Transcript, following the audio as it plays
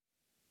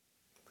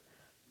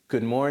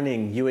Good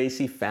morning,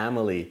 UAC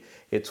family.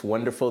 It's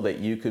wonderful that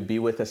you could be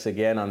with us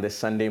again on this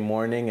Sunday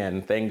morning,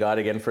 and thank God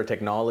again for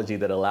technology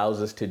that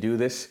allows us to do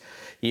this.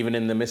 Even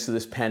in the midst of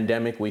this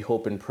pandemic, we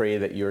hope and pray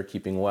that you're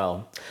keeping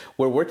well.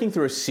 We're working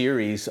through a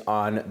series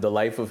on the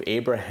life of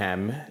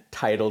Abraham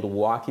titled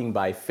Walking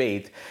by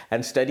Faith,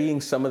 and studying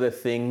some of the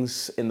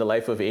things in the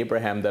life of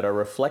Abraham that are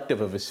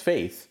reflective of his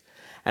faith.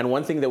 And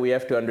one thing that we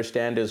have to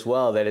understand as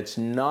well, that it's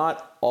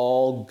not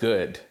all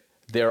good.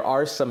 There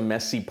are some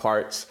messy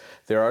parts.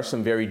 There are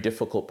some very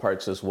difficult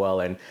parts as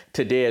well. And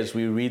today, as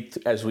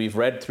we've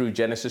read through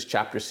Genesis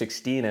chapter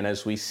 16, and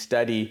as we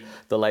study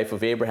the life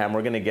of Abraham,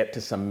 we're going to get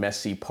to some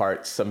messy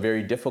parts, some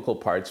very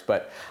difficult parts.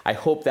 But I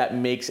hope that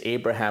makes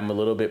Abraham a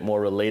little bit more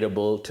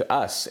relatable to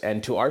us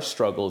and to our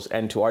struggles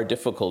and to our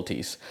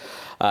difficulties.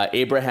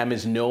 Abraham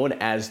is known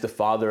as the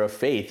father of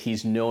faith.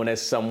 He's known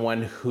as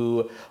someone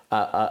who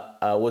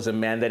was a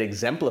man that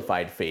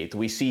exemplified faith.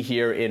 We see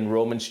here in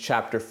Romans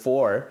chapter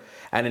 4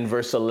 and in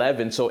verse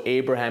 11, so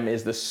Abraham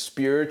is the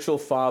spiritual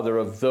father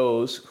of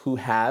those who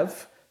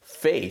have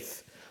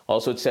faith.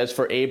 Also it says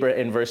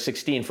in verse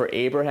 16, for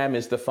Abraham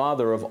is the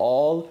father of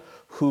all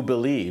who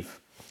believe.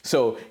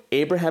 So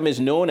Abraham is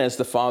known as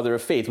the father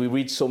of faith. We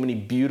read so many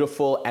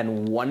beautiful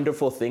and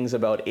wonderful things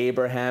about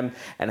Abraham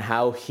and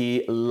how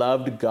he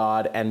loved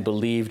God and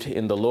believed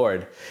in the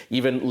Lord.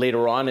 Even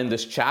later on in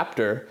this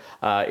chapter,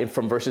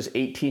 from verses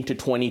 18 to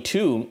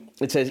 22,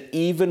 it says,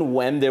 even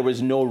when there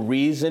was no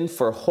reason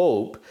for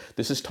hope,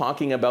 this is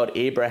talking about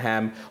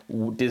Abraham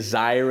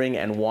desiring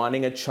and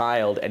wanting a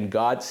child, and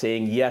God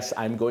saying, yes,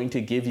 I'm going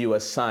to give you a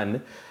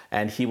son,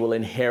 and he will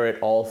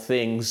inherit all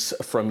things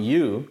from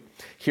you.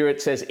 Here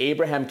it says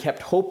Abraham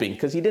kept hoping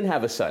because he didn't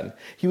have a son.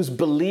 He was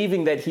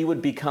believing that he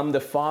would become the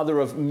father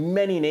of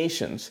many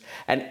nations.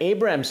 And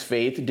Abraham's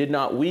faith did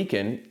not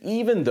weaken,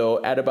 even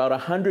though at about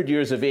 100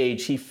 years of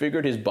age, he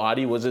figured his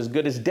body was as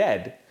good as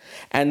dead.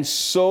 And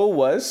so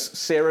was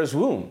Sarah's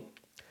womb.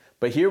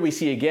 But here we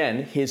see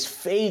again, his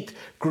faith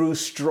grew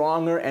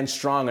stronger and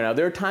stronger. Now,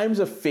 there are times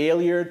of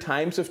failure,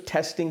 times of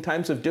testing,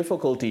 times of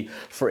difficulty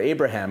for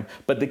Abraham.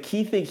 But the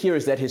key thing here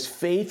is that his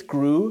faith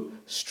grew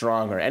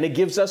stronger. And it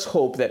gives us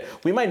hope that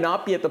we might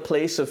not be at the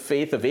place of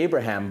faith of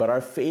Abraham, but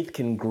our faith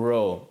can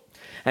grow.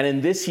 And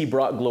in this, he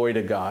brought glory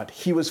to God.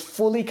 He was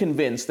fully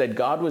convinced that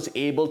God was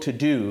able to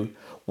do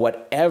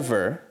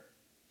whatever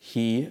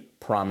he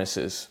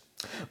promises.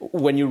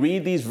 When you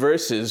read these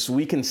verses,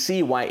 we can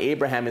see why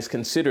Abraham is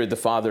considered the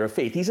father of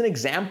faith. He's an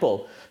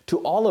example to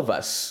all of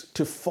us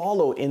to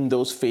follow in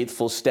those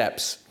faithful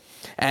steps.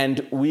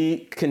 And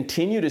we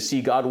continue to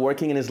see God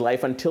working in his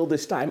life until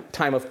this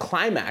time of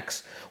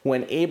climax,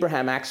 when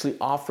Abraham actually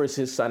offers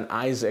his son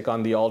Isaac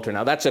on the altar.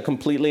 Now, that's a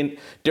completely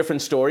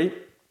different story,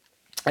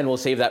 and we'll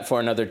save that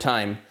for another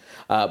time.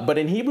 But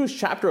in Hebrews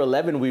chapter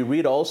 11, we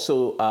read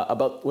also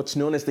about what's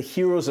known as the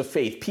heroes of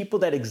faith, people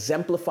that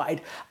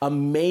exemplified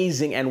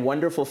amazing and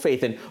wonderful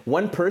faith. And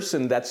one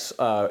person that's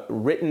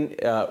written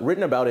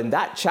about in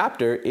that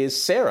chapter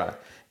is Sarah,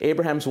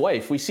 Abraham's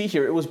wife. We see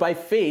here it was by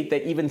faith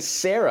that even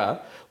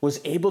Sarah was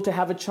able to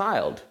have a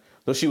child,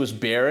 though she was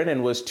barren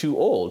and was too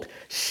old.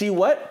 She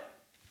what?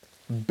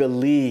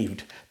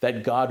 Believed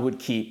that God would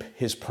keep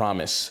his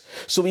promise.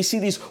 So we see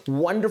these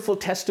wonderful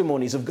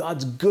testimonies of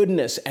God's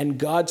goodness and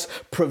God's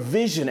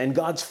provision and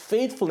God's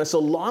faithfulness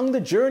along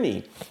the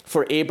journey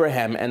for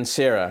Abraham and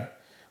Sarah.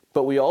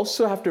 But we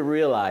also have to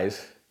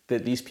realize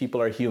that these people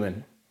are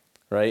human,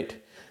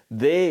 right?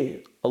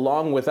 They,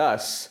 along with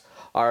us,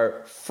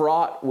 are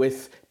fraught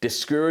with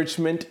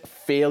discouragement,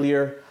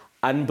 failure,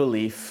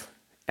 unbelief,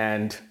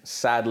 and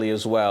sadly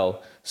as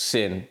well,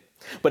 sin.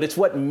 But it's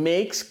what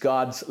makes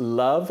God's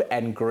love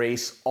and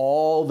grace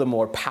all the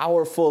more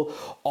powerful,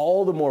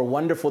 all the more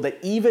wonderful, that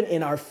even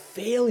in our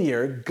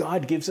failure,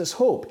 God gives us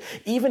hope.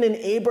 Even in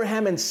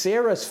Abraham and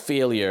Sarah's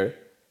failure,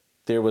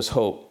 there was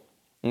hope.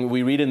 And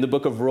we read in the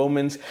book of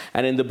Romans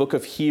and in the book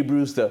of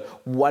Hebrews the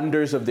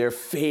wonders of their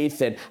faith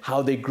and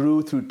how they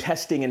grew through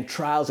testing and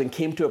trials and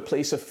came to a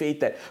place of faith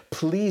that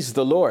pleased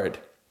the Lord.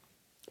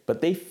 But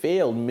they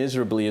failed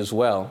miserably as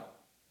well.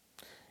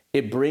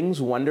 It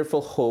brings wonderful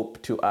hope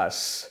to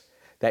us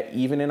that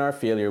even in our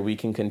failure, we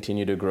can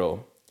continue to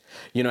grow.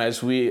 You know, as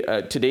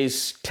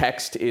today's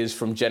text is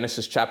from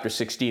Genesis chapter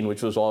 16,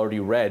 which was already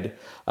read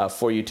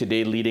for you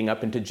today, leading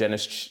up into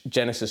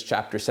Genesis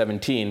chapter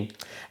 17.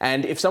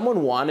 And if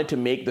someone wanted to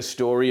make the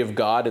story of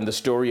God and the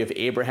story of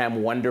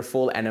Abraham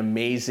wonderful and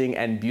amazing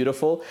and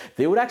beautiful,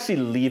 they would actually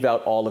leave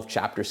out all of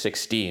chapter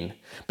 16,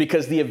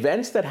 because the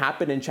events that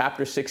happen in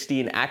chapter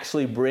 16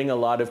 actually bring a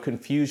lot of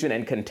confusion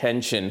and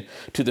contention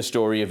to the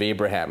story of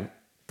Abraham.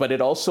 But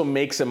it also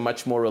makes him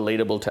much more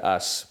relatable to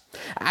us.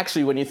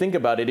 Actually, when you think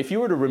about it, if you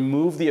were to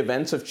remove the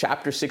events of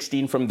chapter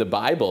 16 from the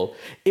Bible,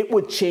 it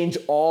would change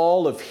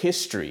all of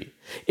history.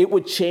 It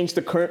would change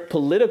the current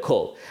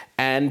political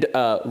and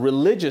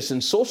religious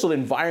and social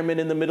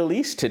environment in the Middle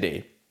East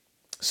today.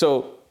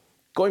 So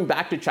Going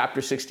back to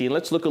chapter 16,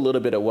 let's look a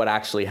little bit at what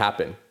actually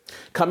happened.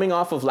 Coming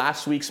off of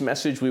last week's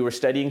message, we were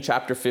studying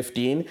chapter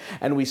 15,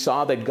 and we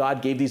saw that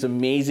God gave these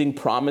amazing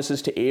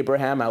promises to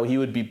Abraham, how he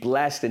would be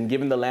blessed and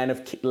given the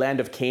land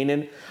of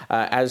Canaan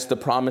as the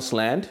promised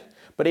land.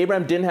 But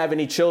Abraham didn't have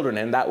any children,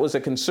 and that was a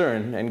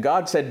concern. And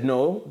God said,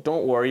 no,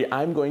 don't worry,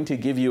 I'm going to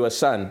give you a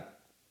son.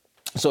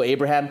 So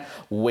Abraham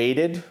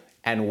waited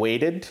and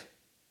waited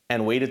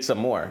and waited some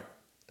more.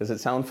 Does it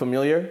sound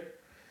familiar?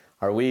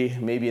 Are we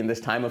maybe in this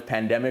time of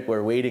pandemic,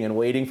 we're waiting and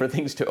waiting for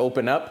things to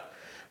open up,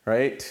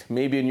 right?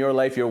 Maybe in your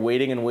life, you're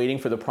waiting and waiting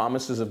for the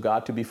promises of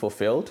God to be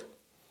fulfilled.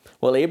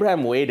 Well,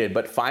 Abraham waited,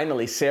 but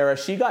finally Sarah,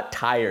 she got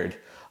tired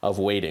of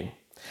waiting.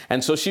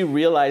 And so she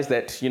realized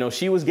that,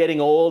 she was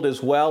getting old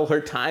as well. Her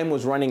time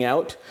was running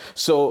out.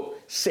 So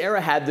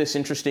Sarah had this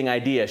interesting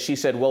idea. She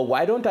said, well,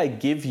 why don't I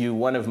give you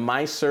one of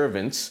my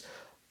servants,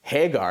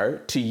 Hagar,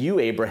 to you,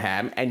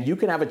 Abraham, and you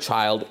can have a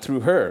child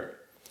through her.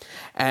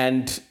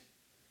 And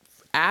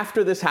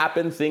after this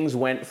happened, things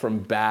went from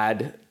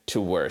bad to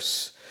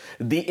worse.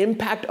 The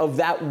impact of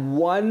that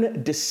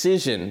one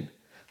decision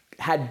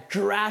had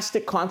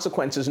drastic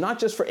consequences, not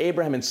just for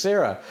Abraham and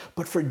Sarah,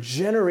 but for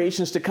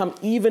generations to come,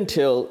 even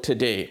till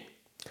today.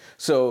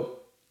 So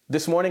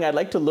this morning, I'd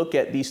like to look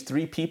at these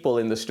three people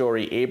in the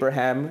story,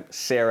 Abraham,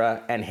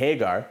 Sarah, and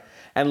Hagar,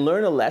 and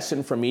learn a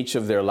lesson from each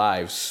of their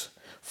lives.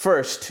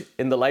 First,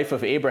 in the life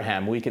of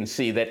Abraham, we can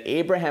see that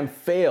Abraham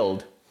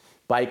failed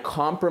by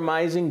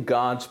compromising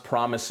God's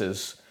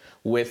promises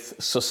with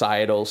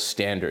societal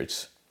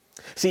standards.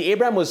 See,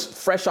 Abraham was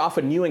fresh off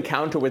a new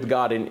encounter with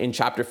God in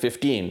chapter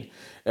 15.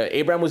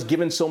 Abraham was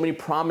given so many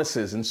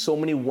promises and so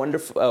many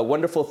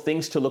wonderful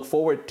things to look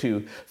forward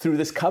to through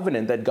this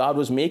covenant that God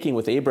was making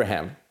with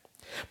Abraham.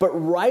 But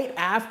right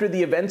after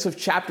the events of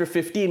chapter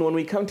 15, when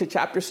we come to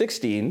chapter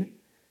 16,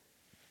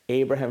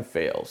 Abraham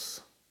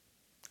fails,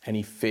 and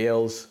he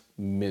fails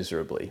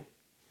miserably.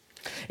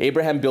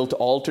 Abraham built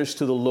altars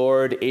to the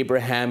Lord.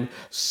 Abraham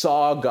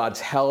saw God's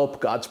help,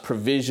 God's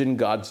provision,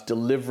 God's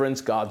deliverance,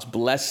 God's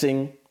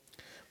blessing.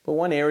 But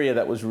one area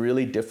that was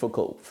really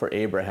difficult for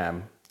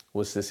Abraham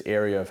was this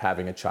area of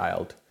having a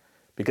child,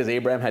 because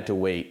Abraham had to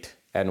wait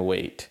and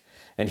wait.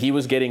 And he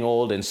was getting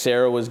old, and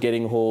Sarah was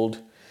getting old.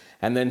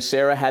 And then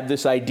Sarah had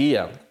this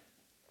idea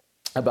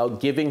about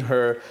giving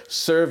her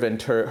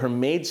servant, her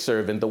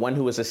maidservant, the one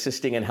who was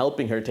assisting and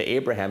helping her, to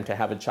Abraham to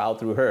have a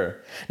child through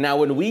her. Now,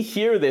 when we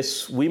hear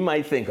this, we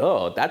might think,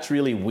 oh, that's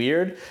really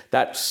weird.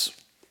 That's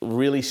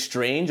really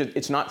strange.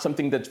 It's not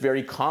something that's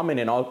very common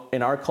in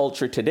our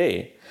culture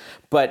today.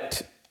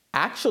 But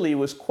actually, it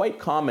was quite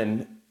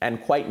common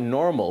and quite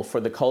normal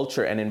for the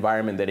culture and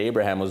environment that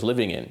Abraham was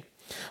living in.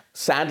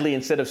 Sadly,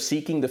 instead of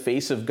seeking the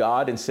face of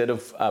God, instead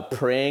of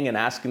praying and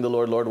asking the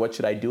Lord, what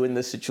should I do in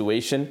this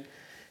situation?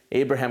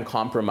 Abraham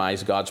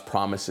compromised God's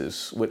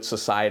promises with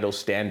societal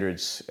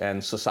standards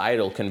and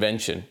societal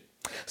convention.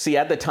 See,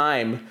 at the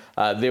time,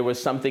 there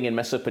was something in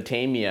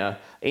Mesopotamia,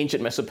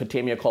 ancient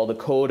Mesopotamia, called the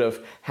Code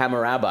of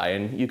Hammurabi.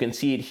 And you can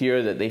see it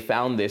here that they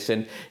found this.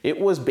 And it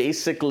was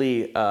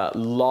basically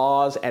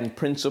laws and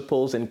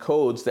principles and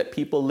codes that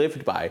people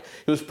lived by.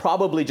 It was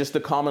probably just the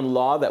common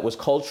law that was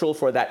cultural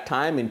for that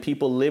time, and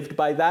people lived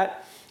by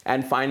that.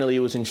 And finally,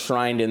 it was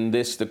enshrined in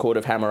the Code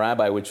of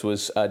Hammurabi, which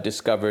was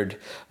discovered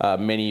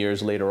many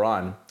years later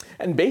on.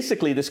 And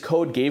basically, this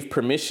code gave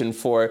permission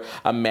for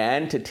a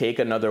man to take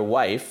another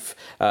wife,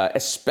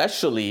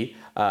 especially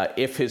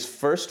if his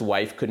first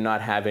wife could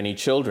not have any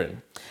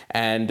children.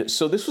 And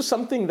so this was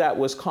something that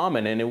was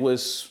common, and it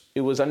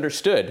was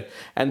understood.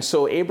 And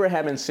so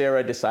Abraham and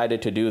Sarah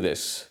decided to do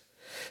this.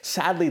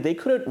 Sadly, they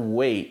couldn't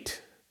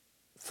wait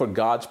for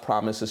God's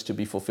promises to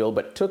be fulfilled,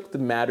 but took the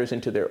matters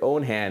into their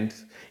own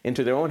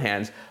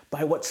hands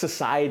by what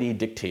society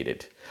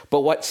dictated, but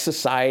what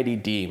society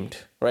deemed,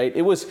 right?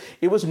 It was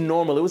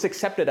normal. It was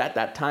accepted at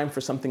that time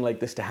for something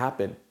like this to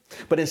happen.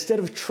 But instead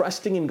of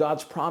trusting in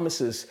God's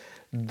promises,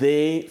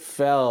 they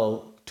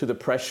fell to the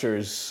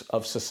pressures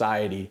of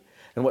society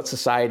and what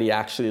society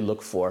actually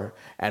looked for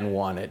and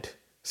wanted.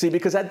 See,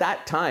 because at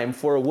that time,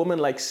 for a woman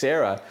like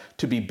Sarah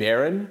to be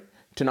barren,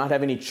 to not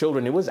have any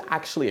children, it was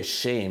actually a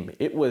shame.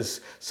 It was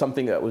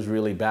something that was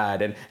really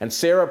bad. And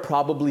Sarah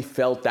probably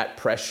felt that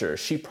pressure.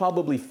 She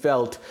probably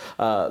felt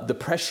the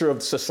pressure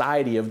of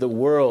society, of the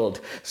world,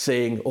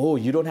 saying, oh,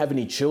 you don't have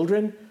any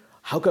children?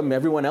 How come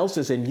everyone else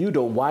is and you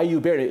don't? Why are you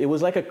barren? It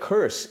was like a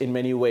curse in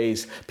many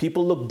ways.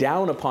 People looked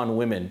down upon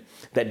women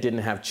that didn't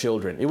have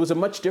children. It was a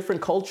much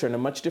different culture and a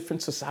much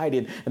different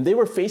society. And they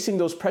were facing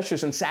those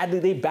pressures, and sadly,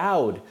 they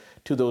bowed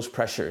to those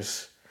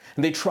pressures.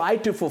 And they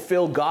tried to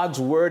fulfill God's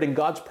word and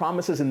God's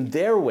promises in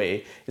their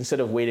way instead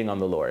of waiting on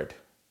the Lord.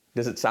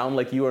 Does it sound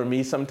like you or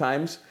me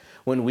sometimes?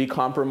 When we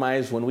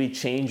compromise, when we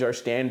change our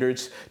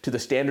standards to the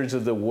standards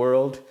of the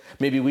world,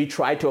 maybe we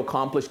try to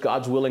accomplish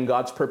God's will and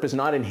God's purpose,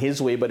 not in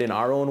his way, but in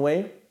our own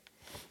way.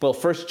 Well,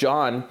 1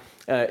 John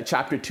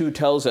chapter 2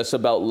 tells us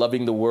about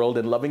loving the world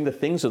and loving the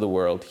things of the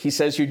world. He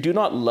says, you do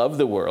not love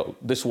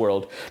this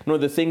world, nor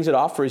the things it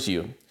offers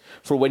you.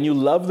 For when you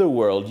love the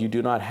world, you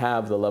do not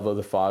have the love of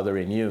the Father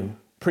in you.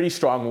 Pretty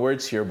strong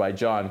words here by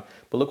John.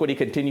 But look what he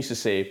continues to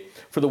say.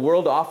 For the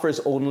world offers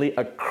only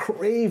a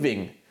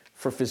craving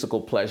for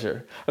physical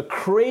pleasure, a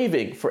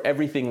craving for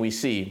everything we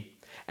see,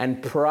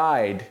 and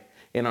pride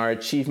in our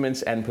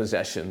achievements and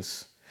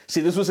possessions.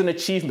 See, this was an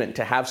achievement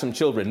to have some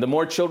children. The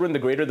more children, the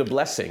greater the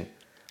blessing.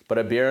 But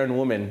a barren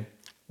woman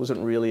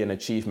wasn't really an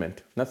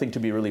achievement, nothing to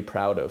be really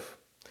proud of.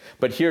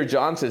 But here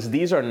John says,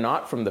 these are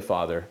not from the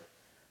Father,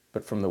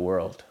 but from the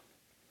world.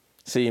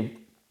 See,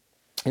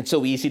 it's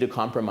so easy to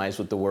compromise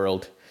with the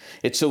world.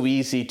 It's so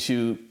easy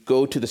to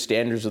go to the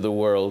standards of the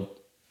world.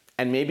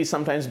 And maybe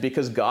sometimes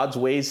because God's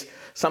ways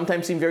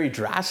sometimes seem very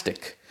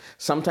drastic,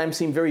 sometimes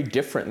seem very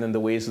different than the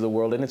ways of the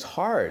world. And it's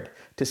hard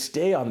to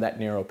stay on that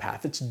narrow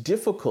path. It's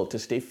difficult to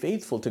stay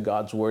faithful to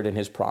God's word and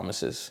his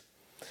promises.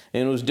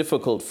 And it was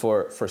difficult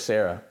for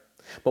Sarah.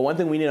 But one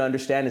thing we need to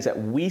understand is that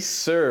we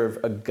serve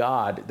a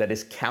God that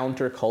is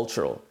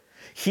countercultural.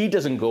 He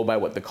doesn't go by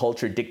what the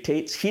culture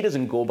dictates. He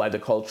doesn't go by the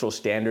cultural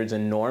standards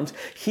and norms.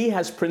 He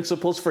has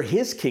principles for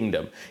his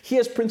kingdom. He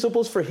has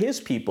principles for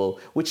his people,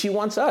 which he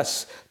wants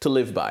us to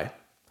live by.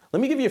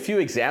 Let me give you a few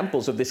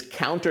examples of this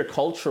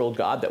countercultural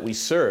God that we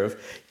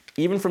serve,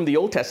 even from the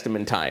Old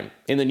Testament time.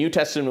 In the New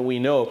Testament, we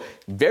know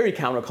very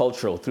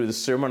countercultural through the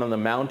Sermon on the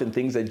Mount and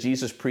things that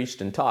Jesus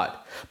preached and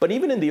taught. But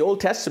even in the Old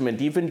Testament,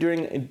 even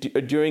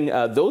during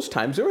those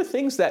times, there were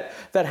things that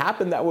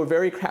happened that were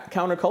very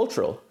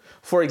countercultural.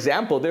 For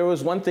example, there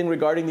was one thing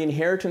regarding the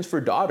inheritance for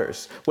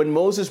daughters. When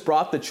Moses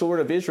brought the children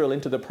of Israel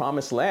into the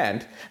promised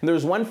land, and there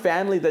was one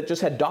family that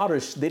just had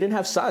daughters, they didn't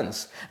have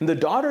sons. And the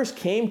daughters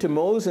came to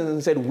Moses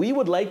and said, we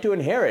would like to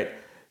inherit,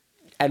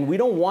 and we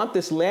don't want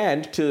this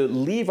land to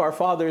leave our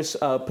father's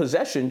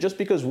possession just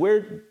because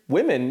we're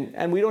women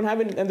and we don't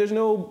have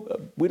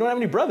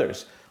any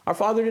brothers. Our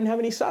father didn't have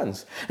any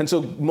sons. And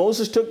so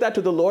Moses took that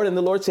to the Lord, and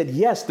the Lord said,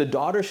 yes, the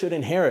daughter should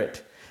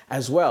inherit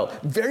as well.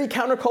 Very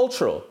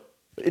countercultural.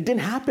 It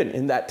didn't happen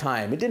in that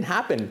time. It didn't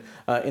happen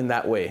in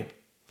that way.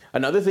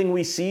 Another thing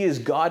we see is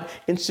God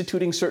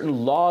instituting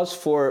certain laws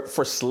for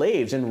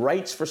slaves and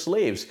rights for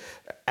slaves.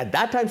 At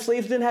that time,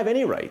 slaves didn't have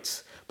any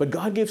rights. But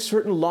God gave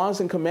certain laws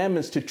and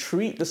commandments to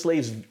treat the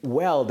slaves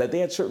well, that they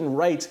had certain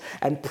rights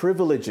and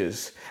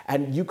privileges,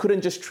 and you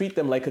couldn't just treat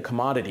them like a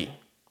commodity.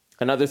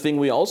 Another thing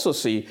we also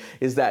see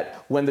is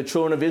that when the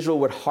children of Israel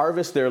would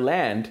harvest their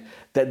land,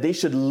 that they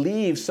should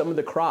leave some of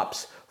the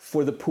crops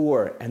for the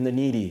poor and the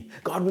needy.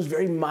 God was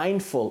very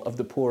mindful of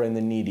the poor and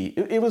the needy.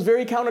 It was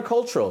very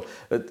countercultural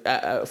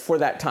for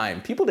that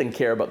time. People didn't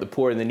care about the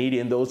poor and the needy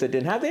and those that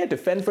didn't have. They had to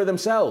fend for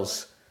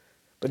themselves.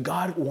 But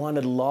God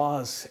wanted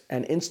laws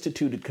and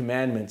instituted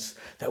commandments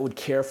that would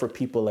care for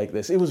people like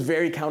this. It was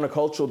very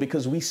countercultural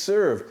because we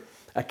serve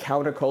a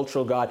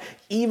countercultural God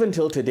even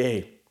till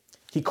today.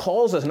 He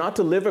calls us not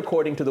to live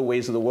according to the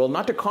ways of the world,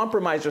 not to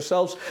compromise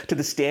ourselves to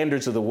the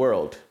standards of the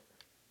world,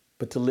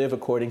 but to live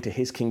according to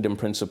his kingdom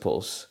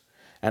principles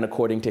and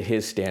according to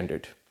his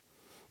standard.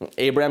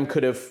 Abraham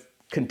could have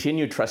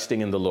continued trusting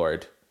in the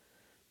Lord,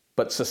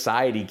 but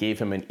society gave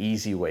him an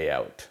easy way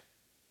out.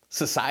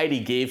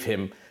 Society gave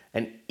him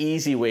an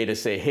easy way to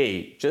say,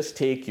 hey, just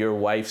take your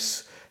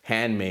wife's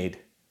handmaid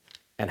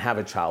and have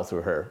a child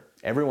through her.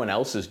 Everyone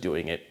else is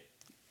doing it.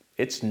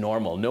 It's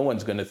normal. No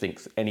one's going to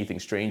think anything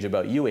strange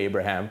about you,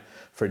 Abraham,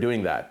 for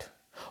doing that.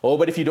 Oh,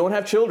 but if you don't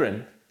have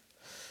children,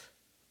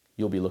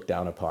 you'll be looked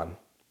down upon.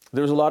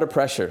 There's a lot of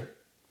pressure.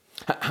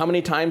 How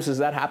many times has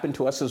that happened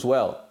to us as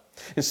well?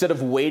 Instead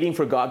of waiting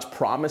for God's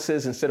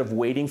promises, instead of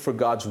waiting for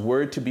God's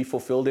word to be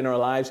fulfilled in our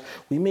lives,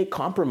 we make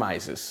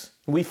compromises.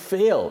 We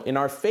fail in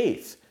our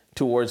faith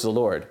towards the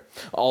Lord.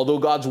 Although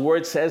God's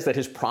word says that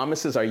his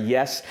promises are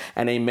yes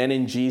and amen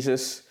in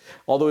Jesus,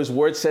 although his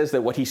word says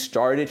that what he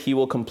started, he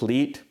will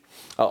complete,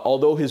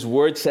 although his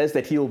word says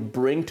that he'll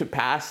bring to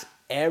pass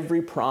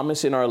every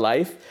promise in our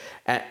life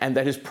and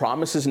that his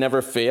promises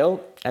never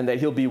fail and that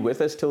he'll be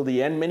with us till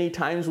the end, many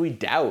times we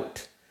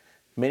doubt.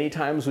 Many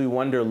times we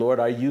wonder, Lord,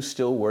 are you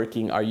still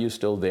working? Are you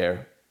still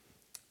there?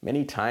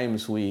 Many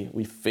times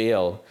we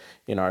fail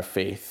in our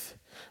faith.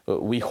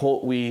 We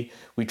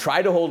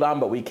try to hold on,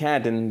 but we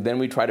can't, and then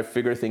we try to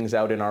figure things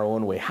out in our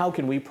own way. How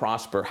can we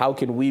prosper? How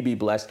can we be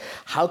blessed?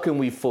 How can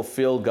we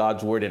fulfill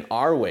God's word in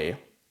our way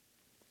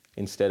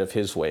instead of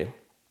his way?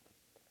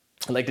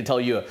 I'd like to tell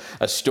you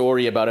a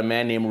story about a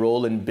man named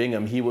Roland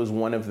Bingham. He was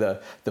one of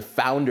the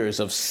founders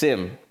of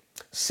SIM.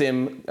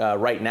 SIM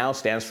right now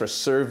stands for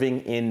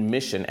Serving in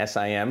Mission,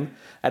 SIM.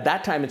 At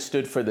that time, it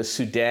stood for the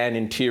Sudan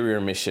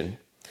Interior Mission.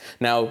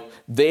 Now,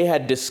 they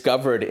had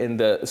discovered in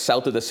the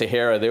south of the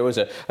Sahara, there was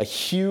a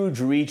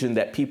huge region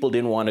that people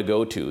didn't want to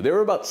go to. There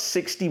were about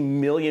 60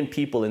 million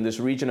people in this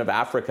region of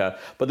Africa,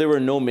 but there were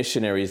no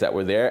missionaries that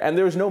were there, and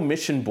there was no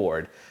mission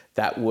board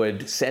that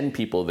would send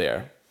people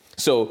there.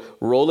 So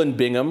Roland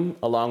Bingham,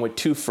 along with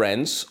two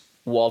friends,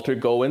 Walter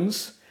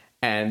Goins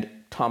and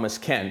Thomas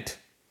Kent,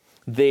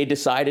 they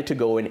decided to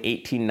go in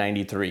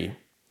 1893.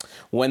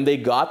 When they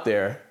got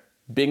there,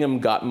 Bingham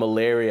got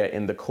malaria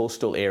in the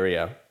coastal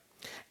area,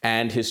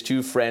 and his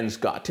two friends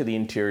got to the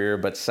interior,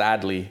 but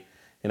sadly,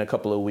 in a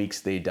couple of weeks,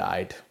 they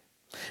died.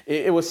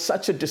 It was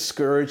such a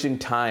discouraging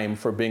time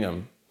for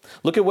Bingham.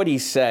 Look at what he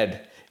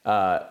said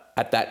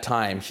at that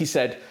time. He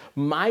said,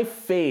 my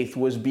faith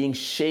was being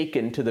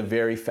shaken to the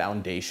very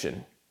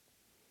foundation.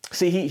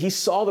 See, he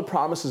saw the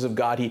promises of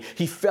God.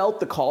 He felt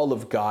the call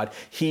of God.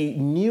 He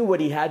knew what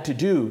he had to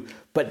do.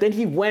 But then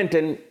he went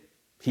and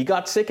he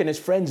got sick and his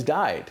friends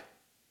died.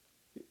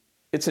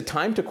 It's a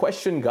time to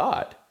question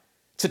God.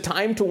 It's a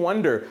time to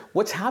wonder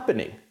what's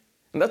happening.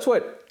 And that's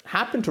what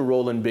happened to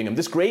Roland Bingham,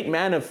 this great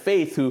man of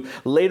faith who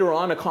later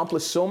on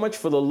accomplished so much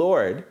for the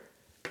Lord.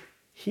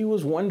 He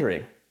was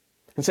wondering.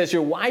 And says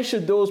here, why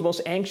should those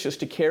most anxious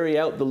to carry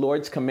out the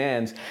Lord's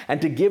commands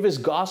and to give his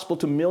gospel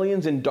to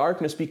millions in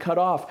darkness be cut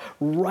off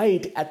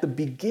right at the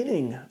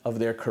beginning of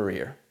their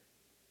career?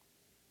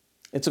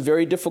 It's a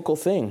very difficult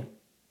thing.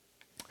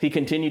 He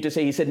continued to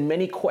say, he said,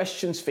 many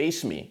questions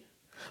face me.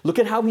 Look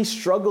at how he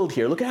struggled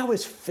here. Look at how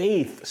his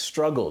faith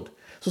struggled.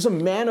 So it's a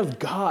man of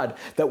God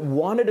that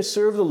wanted to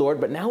serve the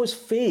Lord, but now his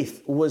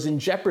faith was in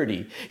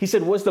jeopardy. He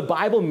said, was the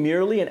Bible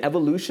merely an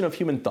evolution of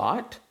human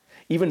thought,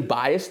 even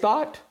biased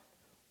thought?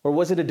 Or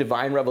was it a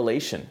divine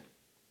revelation?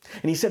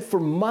 And he said,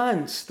 for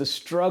months, the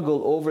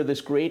struggle over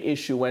this great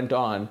issue went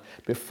on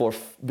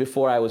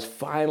before I was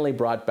finally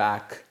brought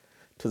back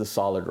to the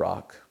solid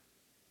rock.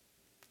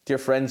 Dear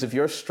friends, if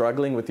you're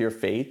struggling with your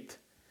faith,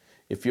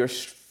 if you're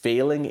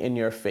failing in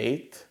your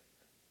faith,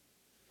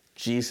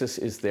 Jesus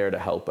is there to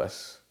help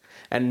us.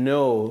 And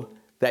know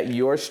that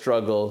your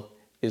struggle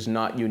is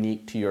not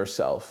unique to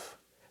yourself.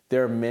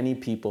 There are many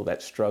people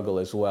that struggle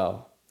as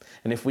well.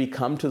 And if we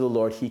come to the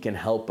Lord, he can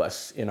help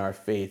us in our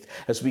faith.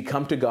 As we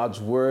come to God's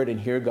word and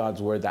hear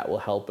God's word, that will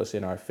help us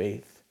in our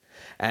faith.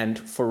 And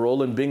for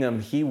Roland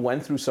Bingham, he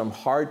went through some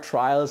hard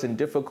trials and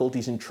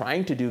difficulties in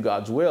trying to do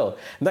God's will.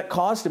 And that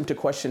caused him to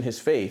question his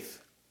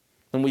faith.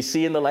 And we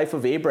see in the life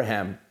of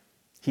Abraham,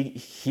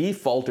 he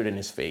faltered in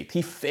his faith.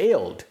 He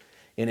failed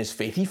in his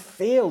faith. He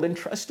failed in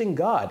trusting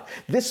God.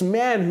 This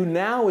man who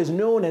now is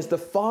known as the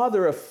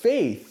father of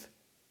faith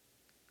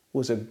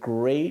was a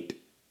great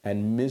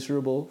and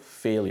miserable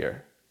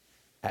failure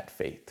at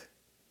faith.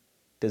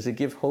 Does it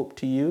give hope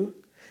to you?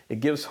 It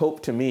gives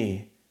hope to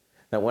me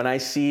that when I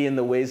see in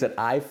the ways that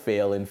I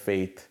fail in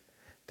faith,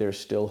 there's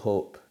still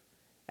hope.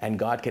 And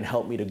God can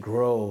help me to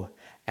grow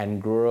and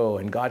grow.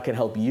 And God can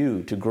help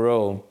you to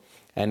grow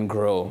and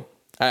grow.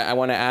 I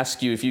want to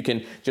ask you if you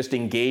can just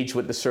engage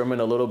with the sermon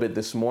a little bit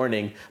this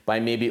morning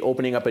by maybe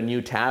opening up a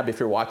new tab if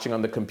you're watching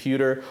on the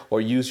computer, or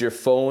use your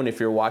phone if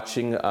you're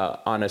watching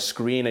on a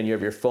screen and you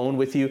have your phone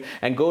with you,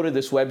 and go to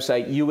this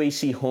website,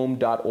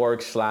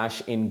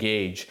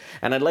 uachhome.org/engage.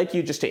 And I'd like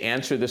you just to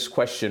answer this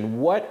question.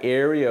 What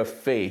area of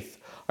faith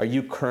are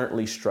you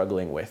currently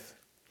struggling with?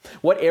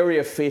 What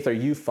area of faith are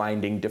you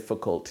finding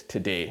difficult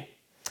today?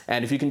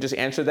 And if you can just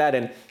answer that.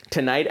 And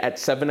tonight at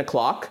 7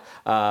 o'clock,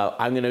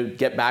 I'm going to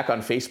get back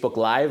on Facebook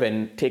Live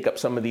and take up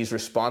some of these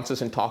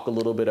responses and talk a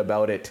little bit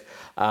about it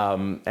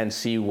and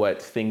see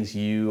what things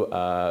you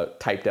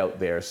typed out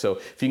there. So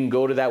if you can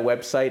go to that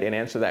website and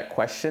answer that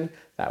question,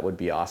 that would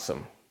be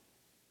awesome.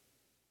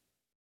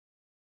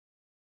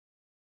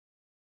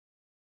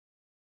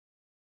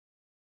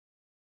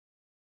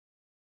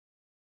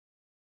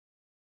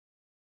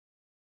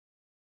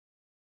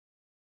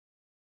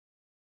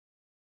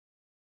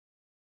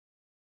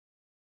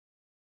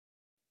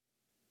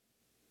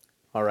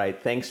 All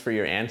right, thanks for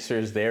your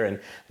answers there.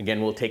 And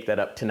again, we'll take that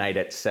up tonight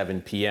at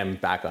 7 p.m.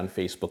 back on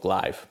Facebook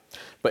Live.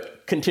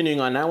 But continuing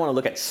on, now I want to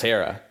look at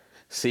Sarah.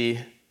 See,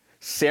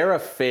 Sarah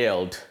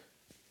failed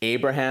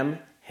Abraham,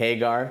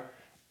 Hagar,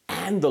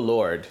 and the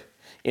Lord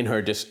in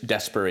her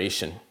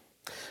desperation.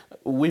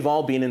 We've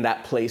all been in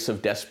that place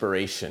of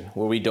desperation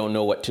where we don't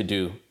know what to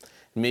do.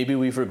 Maybe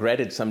we've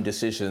regretted some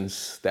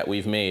decisions that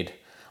we've made.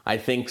 I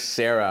think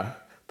Sarah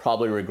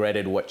probably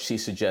regretted what she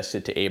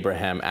suggested to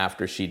Abraham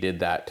after she did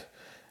that.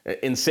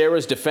 In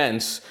Sarah's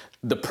defense,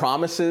 the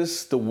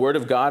promises, the word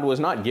of God was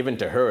not given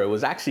to her. It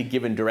was actually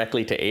given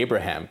directly to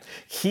Abraham.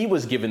 He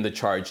was given the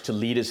charge to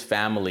lead his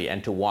family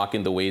and to walk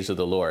in the ways of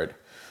the Lord.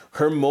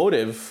 Her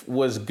motive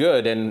was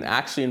good and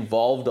actually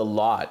involved a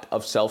lot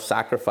of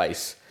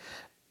self-sacrifice.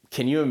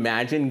 Can you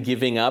imagine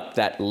giving up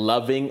that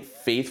loving,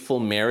 faithful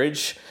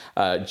marriage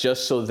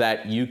just so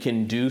that you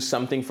can do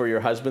something for your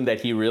husband that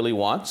he really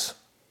wants?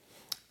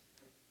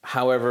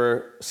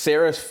 However,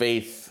 Sarah's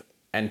faith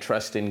and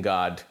trust in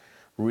God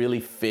really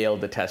failed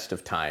the test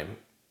of time.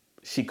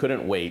 She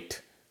couldn't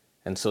wait.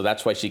 And so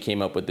that's why she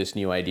came up with this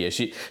new idea.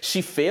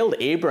 She failed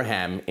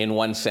Abraham in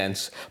one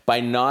sense by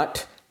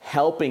not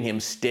helping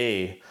him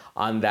stay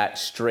on that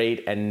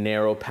straight and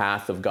narrow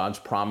path of God's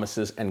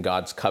promises and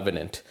God's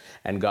covenant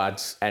and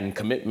God's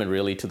commitment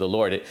really to the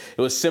Lord. It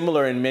was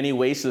similar in many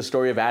ways to the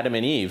story of Adam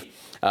and Eve.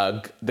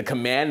 The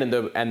command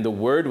and the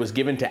word was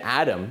given to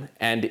Adam,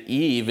 and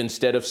Eve,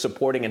 instead of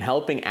supporting and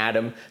helping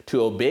Adam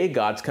to obey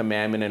God's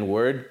commandment and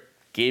word,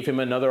 gave him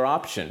another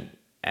option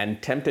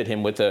and tempted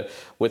him with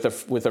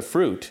a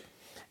fruit.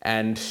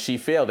 And she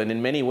failed. And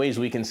in many ways,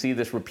 we can see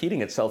this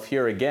repeating itself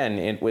here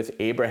again with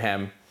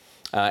Abraham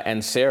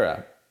and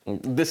Sarah.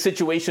 The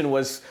situation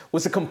was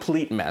a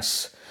complete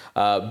mess.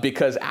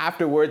 because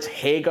afterwards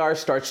Hagar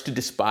starts to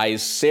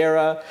despise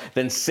Sarah.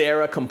 Then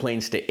Sarah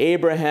complains to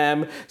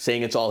Abraham,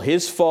 saying it's all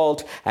his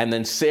fault. And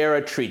then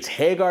Sarah treats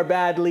Hagar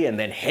badly, and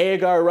then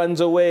Hagar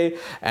runs away.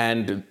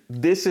 And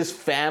this is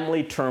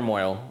family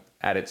turmoil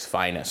at its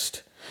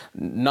finest.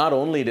 Not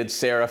only did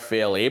Sarah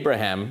fail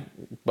Abraham,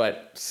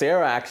 but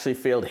Sarah actually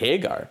failed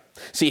Hagar.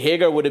 See,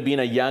 Hagar would have been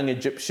a young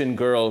Egyptian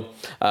girl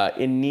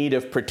in need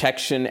of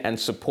protection and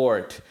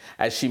support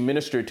as she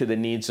ministered to the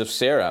needs of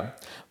Sarah.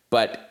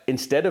 But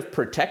instead of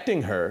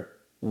protecting her,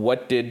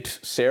 what did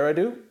Sarah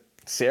do?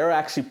 Sarah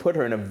actually put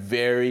her in a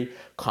very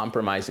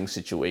compromising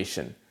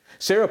situation.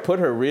 Sarah put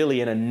her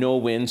really in a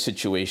no-win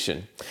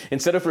situation.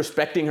 Instead of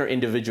respecting her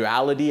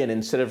individuality and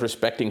instead of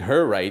respecting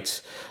her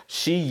rights,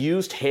 she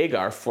used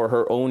Hagar for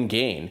her own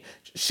gain.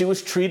 She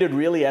was treated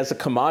really as a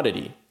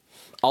commodity.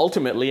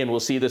 Ultimately, and we'll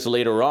see this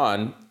later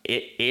on,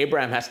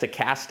 Abraham has to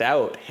cast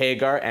out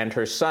Hagar and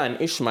her son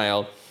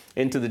Ishmael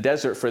into the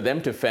desert for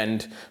them to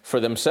fend for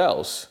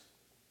themselves.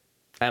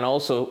 And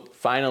also,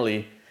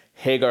 finally,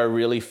 Hagar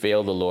really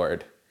failed the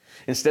Lord.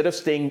 Instead of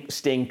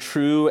staying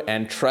true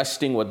and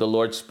trusting what the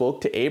Lord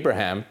spoke to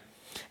Abraham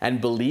and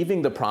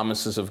believing the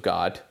promises of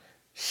God,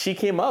 she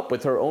came up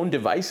with her own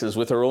devices,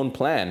 with her own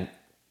plan.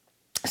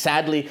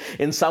 Sadly,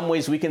 in some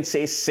ways, we can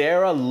say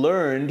Sarah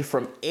learned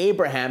from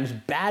Abraham's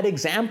bad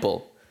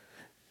example.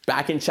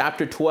 Back in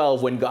chapter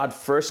 12, when God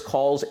first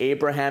calls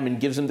Abraham and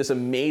gives him this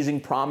amazing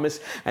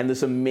promise and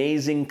this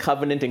amazing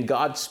covenant, and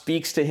God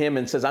speaks to him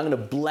and says, I'm going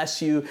to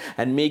bless you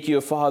and make you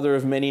a father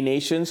of many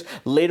nations.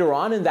 Later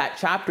on in that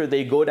chapter,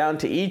 they go down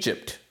to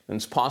Egypt. And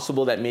it's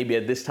possible that maybe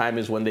at this time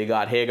is when they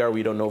got Hagar.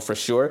 We don't know for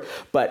sure.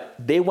 But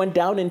they went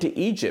down into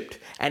Egypt.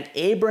 And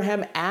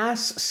Abraham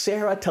asked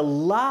Sarah to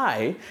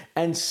lie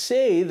and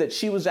say that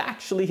she was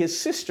actually his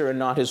sister and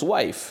not his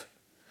wife.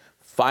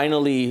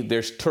 Finally,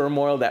 there's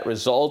turmoil that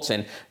results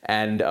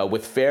and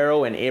with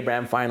Pharaoh, and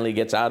Abraham finally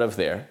gets out of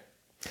there.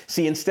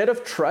 See, instead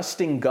of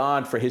trusting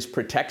God for his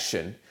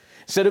protection,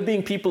 instead of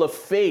being people of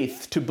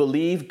faith to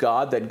believe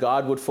God, that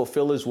God would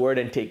fulfill his word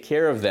and take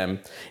care of them,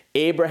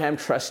 Abraham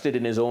trusted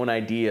in his own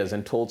ideas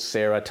and told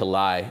Sarah to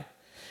lie.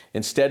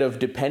 Instead of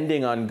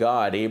depending on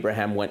God,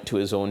 Abraham went to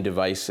his own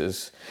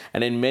devices.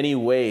 And in many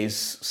ways,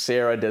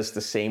 Sarah does the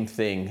same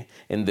thing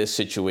in this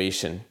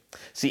situation.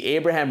 See,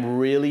 Abraham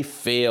really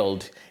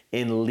failed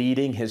in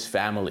leading his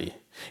family.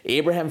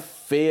 Abraham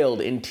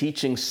failed in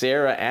teaching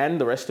Sarah and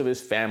the rest of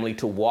his family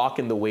to walk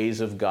in the ways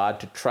of God,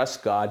 to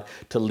trust God,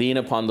 to lean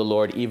upon the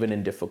Lord even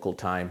in difficult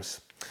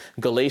times.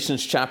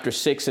 Galatians chapter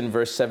 6 and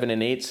verse 7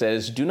 and 8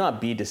 says, "Do not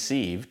be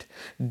deceived.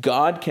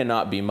 God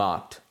cannot be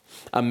mocked.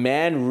 A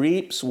man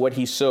reaps what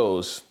he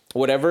sows.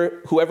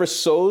 Whoever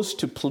sows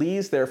to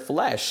please their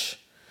flesh,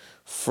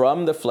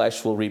 from the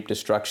flesh will reap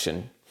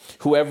destruction.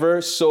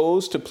 Whoever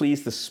sows to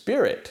please the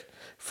Spirit,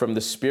 from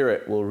the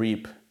Spirit will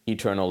reap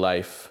eternal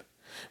life."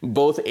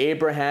 Both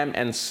Abraham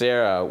and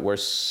Sarah were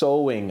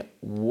sowing,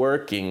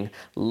 working,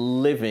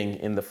 living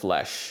in the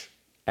flesh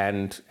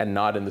and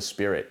not in the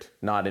Spirit,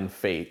 not in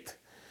faith.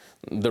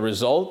 The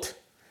result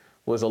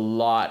was a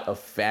lot of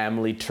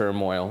family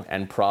turmoil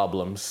and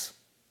problems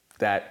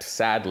that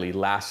sadly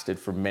lasted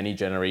for many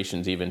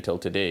generations, even till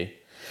today.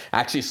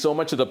 Actually, so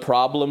much of the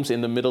problems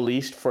in the Middle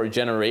East for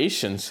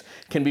generations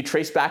can be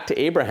traced back to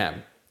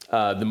Abraham.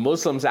 The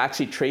Muslims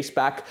actually trace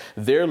back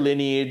their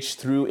lineage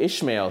through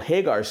Ishmael,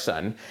 Hagar's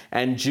son,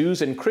 and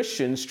Jews and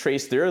Christians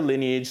trace their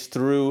lineage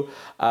through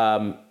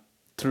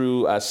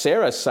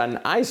Sarah's son,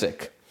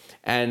 Isaac.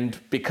 And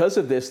because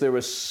of this, there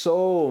was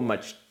so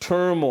much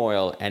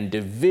turmoil and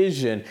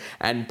division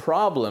and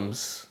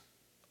problems,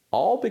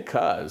 all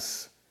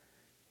because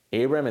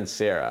Abraham and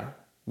Sarah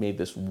made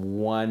this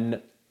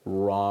one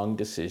wrong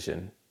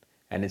decision,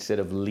 and instead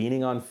of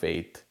leaning on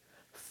faith,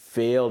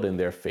 failed in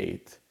their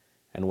faith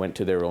and went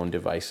to their own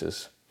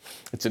devices.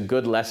 It's a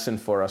good lesson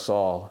for us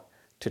all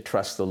to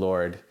trust the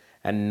Lord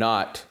and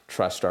not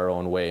trust our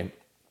own way.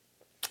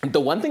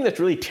 The one thing that's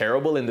really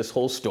terrible in this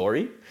whole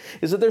story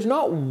is that there's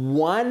not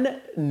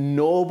one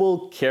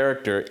noble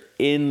character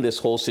in this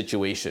whole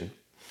situation.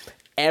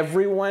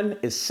 Everyone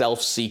is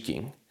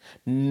self-seeking.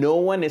 No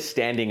one is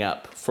standing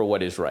up for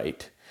what is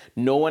right.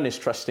 No one is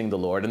trusting the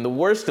Lord. And the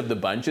worst of the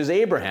bunch is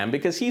Abraham,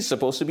 because he's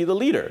supposed to be the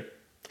leader.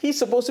 He's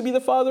supposed to be the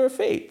father of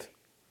faith.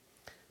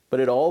 But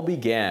it all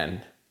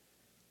began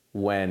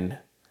when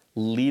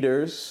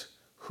leaders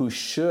who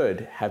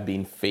should have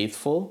been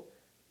faithful,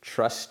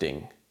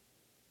 trusting,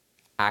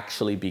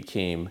 actually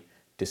became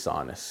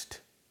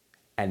dishonest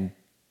and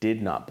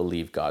did not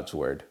believe God's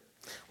word.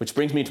 Which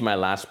brings me to my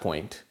last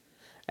point.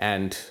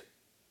 And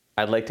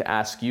I'd like to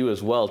ask you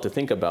as well to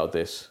think about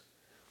this.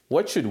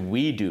 What should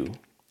we do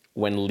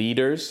when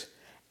leaders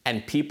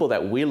and people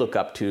that we look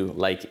up to,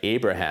 like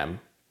Abraham,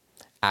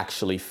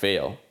 actually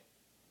fail?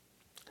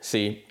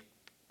 See,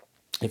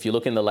 if you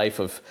look in the life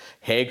of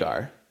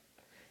Hagar,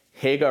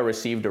 Hagar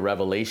received a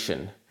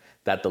revelation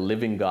that the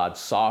living God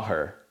saw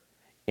her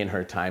in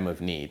her time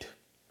of need.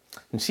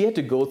 And she had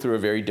to go through a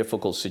very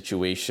difficult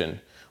situation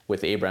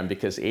with Abraham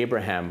because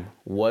Abraham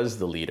was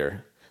the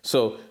leader,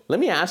 So let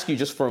me ask you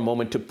just for a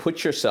moment to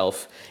put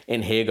yourself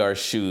in Hagar's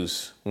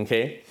shoes,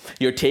 okay?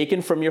 You're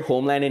taken from your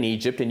homeland in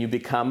Egypt and you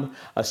become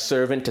a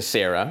servant to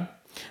Sarah.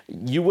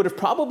 You would have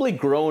probably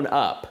grown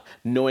up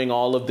knowing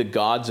all of the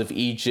gods of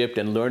Egypt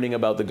and learning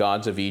about the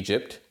gods of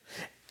Egypt.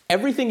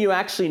 Everything you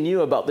actually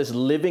knew about this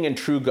living and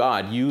true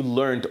God, you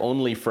learned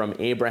only from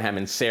Abraham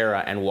and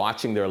Sarah and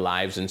watching their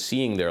lives and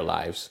seeing their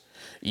lives.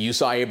 You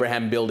saw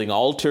Abraham building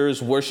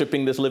altars,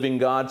 worshiping this living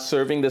God,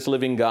 serving this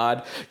living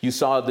God. You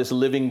saw this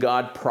living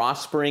God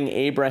prospering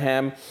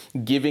Abraham,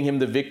 giving him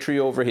the victory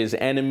over his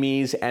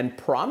enemies, and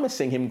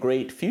promising him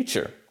great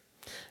future.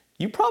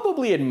 You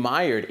probably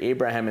admired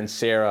Abraham and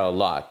Sarah a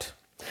lot.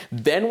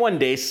 Then one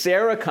day,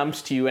 Sarah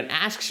comes to you and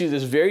asks you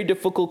this very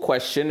difficult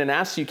question and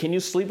asks you, can you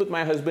sleep with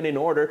my husband in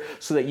order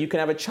so that you can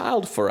have a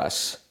child for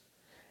us?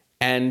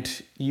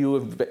 And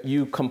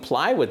you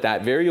comply with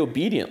that very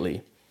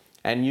obediently.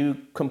 And you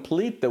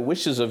complete the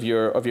wishes of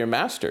your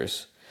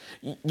masters.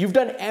 You've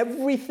done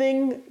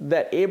everything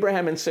that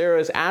Abraham and Sarah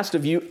has asked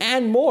of you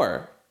and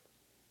more.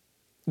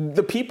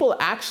 The people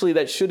actually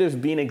that should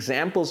have been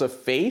examples of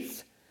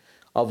faith,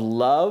 of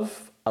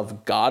love,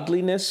 of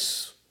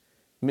godliness,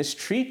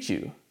 mistreat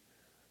you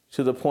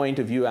to the point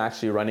of you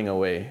actually running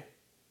away.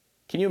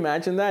 Can you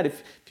imagine that?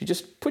 If you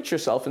just put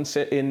yourself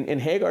in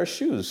Hagar's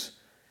shoes,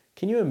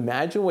 can you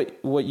imagine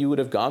what you would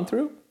have gone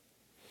through?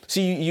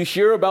 See, you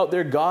hear about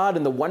their God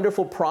and the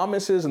wonderful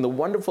promises and the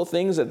wonderful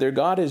things that their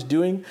God is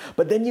doing,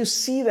 but then you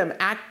see them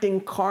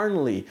acting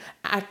carnally,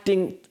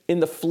 acting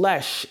in the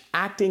flesh,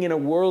 acting in a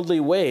worldly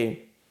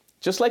way,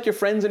 just like your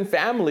friends and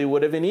family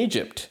would have in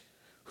Egypt,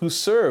 who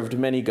served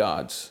many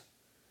gods.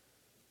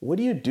 What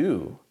do you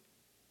do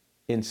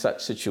in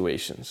such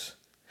situations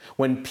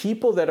when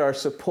people that are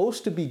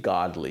supposed to be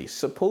godly,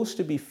 supposed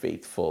to be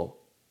faithful,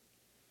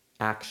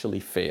 actually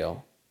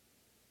fail?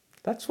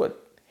 That's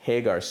what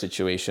Hagar's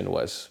situation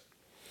was.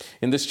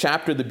 In this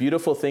chapter, the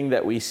beautiful thing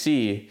that we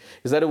see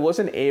is that it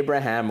wasn't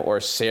Abraham or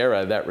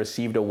Sarah that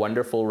received a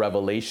wonderful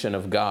revelation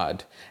of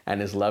God and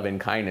his love and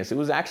kindness. It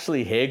was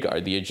actually Hagar,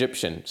 the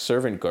Egyptian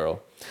servant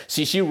girl.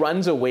 See, she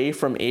runs away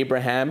from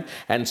Abraham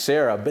and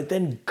Sarah, but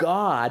then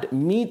God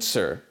meets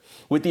her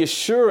with the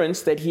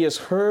assurance that he has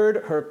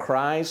heard her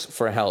cries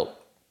for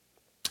help.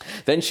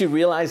 Then she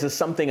realizes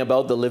something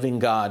about the living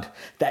God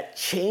that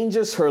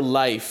changes her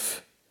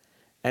life.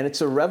 And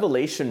it's a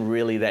revelation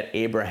really that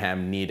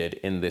Abraham needed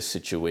in this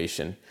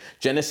situation.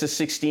 Genesis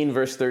 16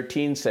 verse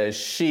 13 says,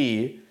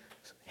 she,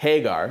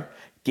 Hagar,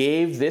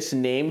 gave this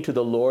name to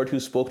the Lord who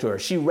spoke to her.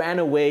 She ran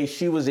away.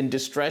 She was in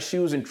distress. She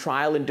was in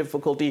trial and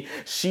difficulty.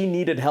 She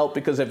needed help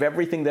because of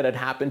everything that had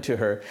happened to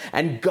her.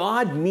 And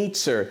God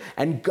meets her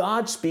and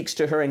God speaks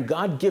to her and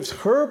God gives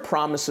her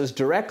promises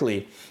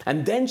directly.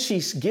 And then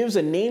she gives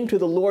a name to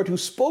the Lord who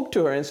spoke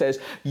to her and says,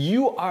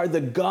 you are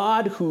the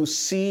God who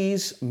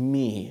sees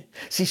me.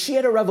 See, she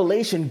had a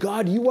revelation.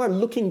 God, you are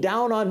looking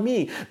down on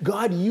me.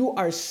 God, you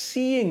are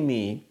seeing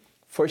me.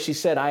 For she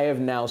said, I have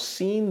now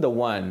seen the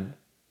one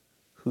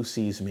who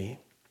sees me.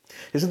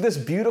 Isn't this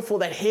beautiful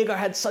that Hagar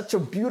had such a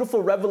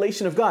beautiful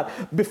revelation of God?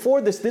 Before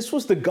this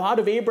was the God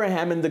of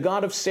Abraham and the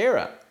God of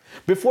Sarah.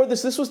 Before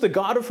this was the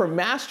God of her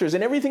masters,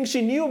 and everything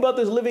she knew about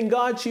this living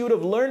God, she would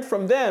have learned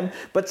from them,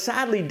 but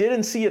sadly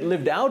didn't see it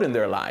lived out in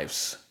their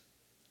lives.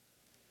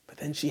 But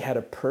then she had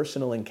a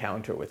personal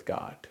encounter with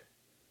God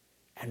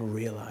and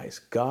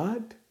realized,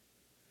 God,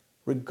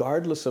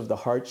 regardless of the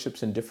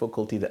hardships and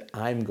difficulty that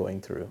I'm going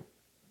through,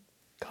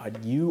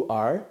 God, you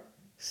are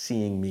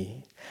seeing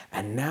me.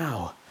 And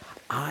now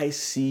I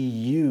see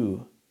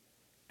you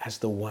as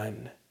the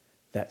one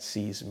that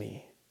sees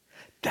me.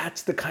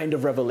 That's the kind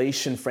of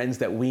revelation, friends,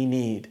 that we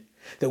need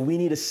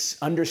to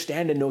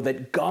understand and know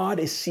that God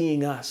is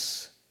seeing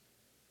us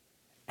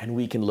and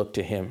we can look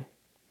to him.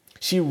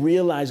 She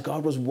realized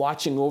God was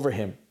watching over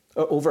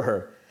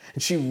her,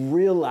 and she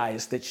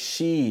realized that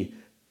she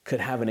could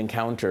have an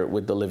encounter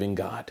with the living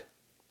God.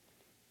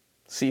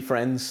 See,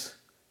 friends,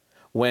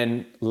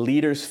 when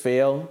leaders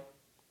fail,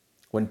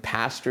 when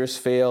pastors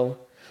fail,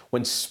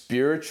 when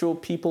spiritual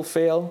people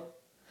fail,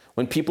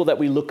 when people that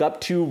we look up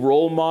to,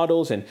 role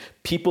models, and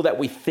people that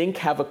we think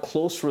have a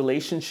close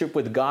relationship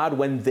with God,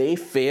 when they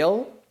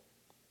fail,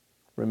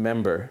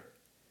 remember,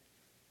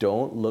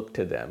 don't look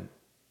to them,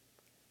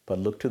 but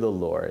look to the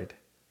Lord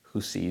who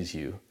sees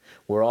you.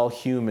 We're all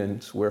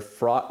humans. We're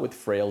fraught with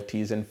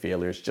frailties and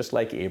failures, just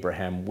like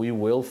Abraham. We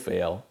will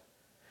fail,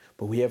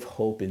 but we have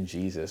hope in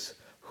Jesus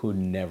who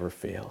never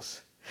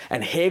fails.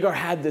 And Hagar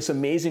had this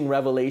amazing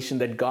revelation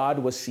that God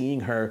was seeing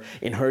her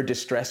in her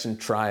distress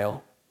and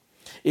trial.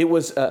 It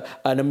was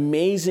an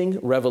amazing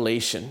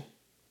revelation.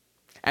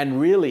 And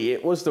really,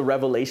 it was the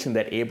revelation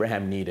that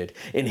Abraham needed.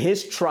 In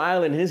his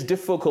trial and his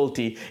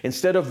difficulty,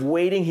 instead of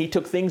waiting, he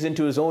took things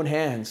into his own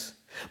hands.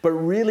 But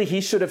really, he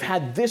should have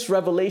had this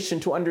revelation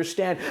to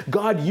understand,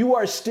 God, you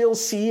are still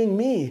seeing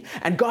me.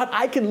 And God,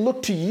 I can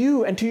look to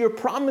you and to your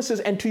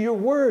promises and to your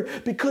word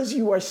because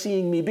you are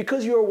seeing me,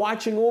 because you are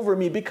watching over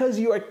me, because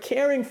you are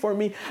caring for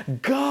me.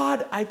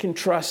 God, I can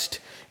trust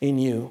in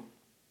you.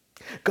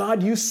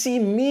 God, you see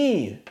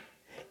me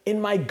in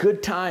my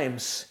good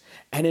times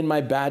and in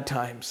my bad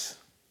times.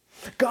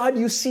 God,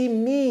 you see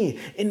me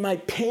in my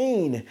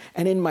pain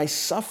and in my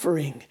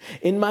suffering,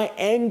 in my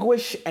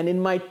anguish and in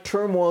my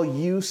turmoil.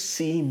 You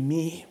see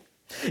me.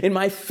 In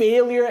my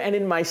failure and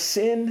in my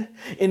sin,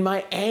 in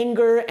my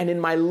anger and in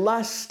my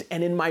lust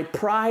and in my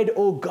pride,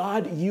 oh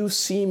God, you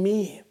see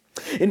me.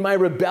 In my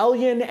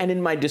rebellion and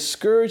in my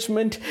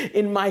discouragement,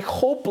 in my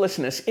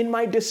hopelessness, in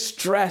my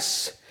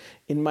distress,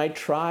 in my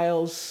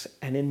trials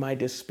and in my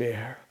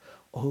despair,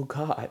 oh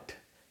God,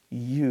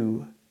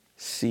 you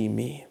see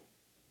me.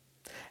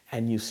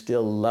 And you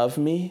still love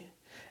me,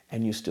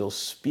 and you still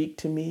speak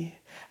to me,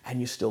 and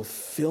you still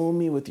fill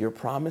me with your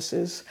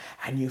promises,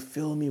 and you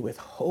fill me with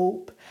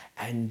hope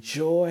and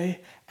joy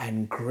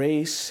and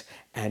grace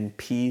and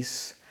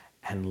peace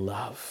and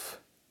love,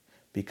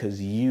 because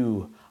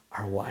you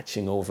are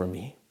watching over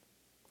me.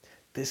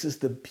 This is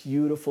the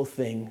beautiful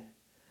thing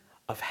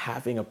of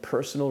having a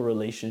personal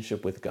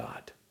relationship with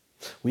God.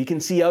 We can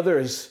see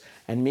others,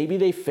 and maybe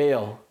they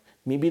fail.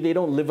 Maybe they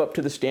don't live up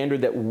to the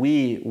standard that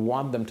we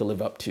want them to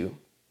live up to.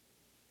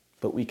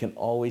 But we can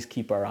always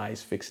keep our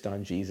eyes fixed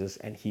on Jesus,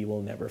 and he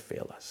will never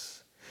fail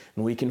us.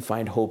 And we can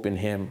find hope in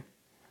him.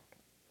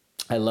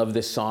 I love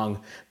this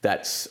song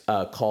that's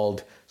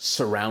called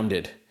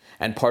Surrounded.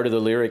 And part of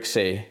the lyrics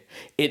say,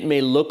 it may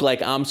look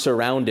like I'm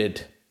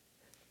surrounded,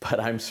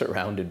 but I'm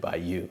surrounded by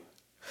you.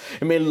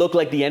 It may look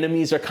like the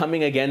enemies are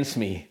coming against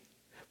me,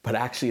 but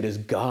actually it is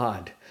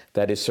God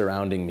that is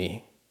surrounding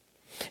me.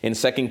 In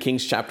 2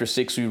 Kings chapter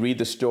 6, we read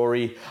the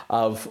story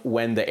of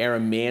when the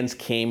Arameans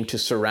came to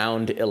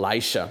surround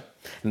Elisha.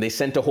 And they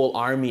sent a whole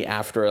army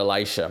after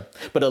Elisha.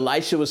 But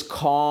Elisha was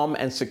calm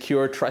and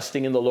secure,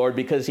 trusting in the Lord,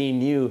 because he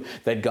knew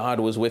that God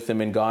was with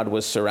him and God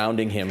was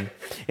surrounding him.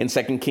 In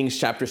 2 Kings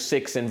chapter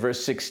 6 and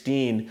verse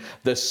 16,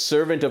 the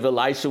servant of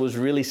Elisha was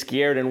really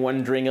scared and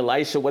wondering,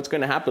 Elisha, what's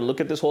going to happen?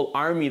 Look at this whole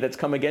army that's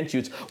come against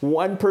you. It's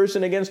one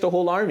person against a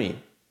whole army.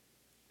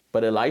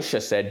 But Elisha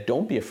said,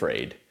 don't be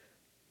afraid.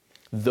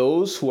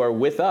 Those who are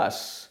with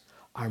us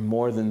are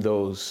more than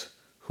those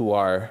who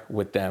are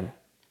with them.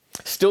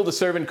 Still, the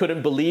servant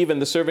couldn't believe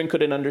and the servant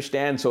couldn't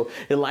understand. So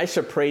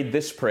Elisha prayed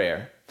this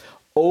prayer,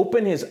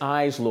 open his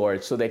eyes,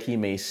 Lord, so that he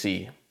may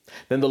see.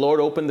 Then the Lord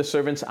opened the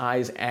servant's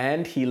eyes,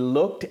 and he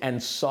looked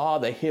and saw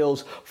the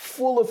hills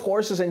full of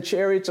horses and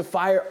chariots of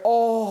fire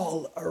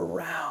all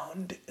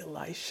around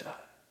Elisha.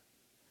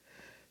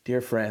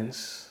 Dear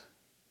friends,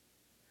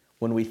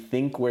 when we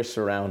think we're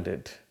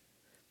surrounded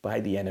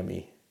by the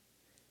enemy,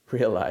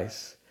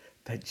 realize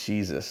that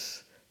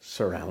Jesus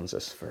surrounds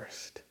us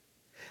first.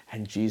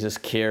 And Jesus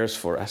cares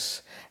for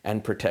us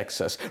and protects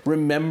us.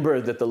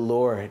 Remember that the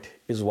Lord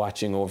is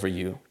watching over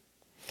you.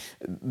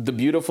 The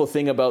beautiful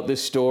thing about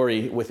this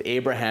story with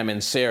Abraham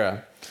and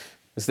Sarah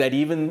is that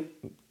even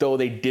though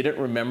they didn't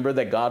remember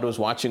that God was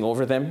watching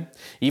over them,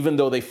 even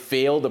though they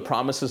failed the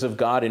promises of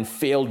God and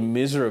failed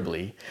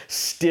miserably,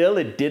 still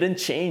it didn't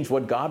change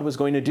what God was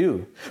going to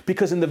do.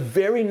 Because in the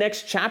very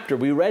next chapter,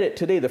 we read it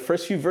today, the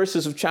first few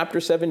verses of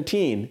chapter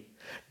 17,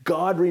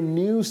 God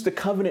renews the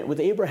covenant with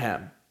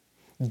Abraham.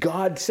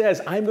 God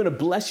says, I'm going to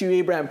bless you,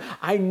 Abraham.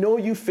 I know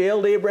you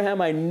failed,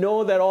 Abraham. I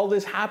know that all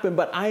this happened,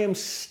 but I am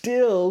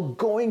still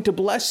going to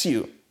bless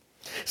you.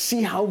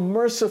 See how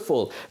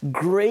merciful,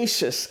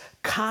 gracious,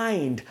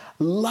 kind,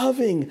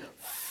 loving,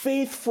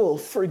 faithful,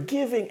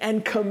 forgiving,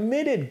 and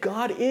committed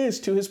God is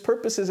to his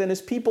purposes and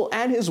his people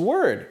and his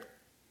word.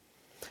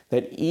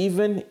 That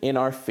even in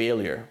our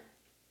failure,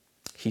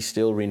 he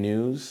still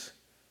renews,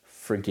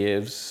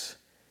 forgives,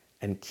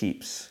 and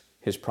keeps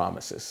his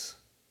promises.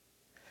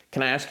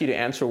 Can I ask you to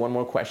answer one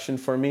more question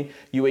for me?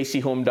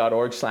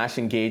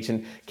 uachhome.org/engage.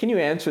 And can you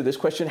answer this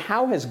question?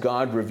 How has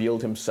God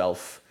revealed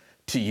himself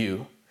to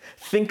you?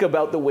 Think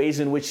about the ways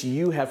in which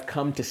you have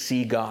come to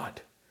see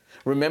God.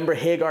 Remember,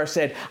 Hagar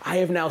said, I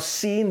have now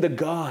seen the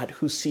God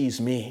who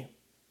sees me.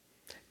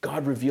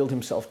 God revealed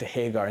himself to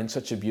Hagar in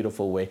such a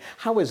beautiful way.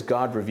 How has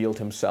God revealed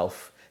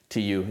himself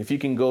to you? If you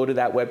can go to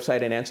that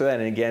website and answer that.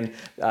 And again,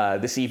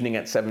 this evening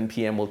at 7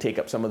 p.m., we'll take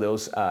up some of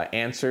those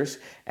answers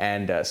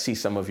and see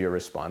some of your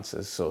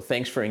responses. So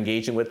thanks for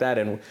engaging with that.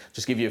 And we'll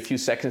just give you a few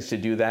seconds to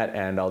do that.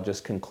 And I'll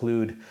just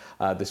conclude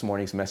this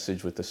morning's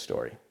message with the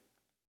story.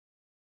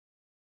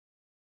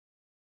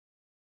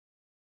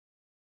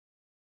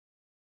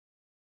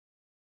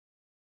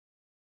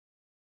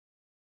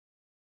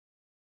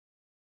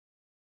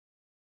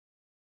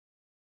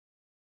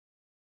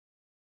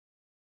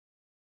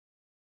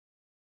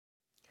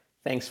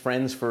 Thanks,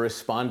 friends, for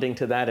responding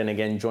to that. And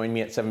again, join me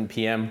at 7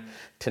 p.m.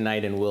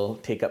 tonight and we'll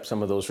take up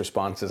some of those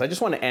responses. I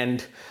just want to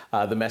end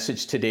the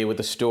message today with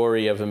the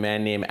story of a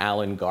man named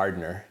Alan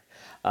Gardner.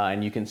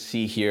 And you can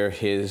see here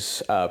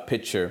his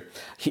picture.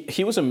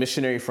 He was a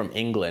missionary from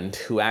England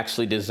who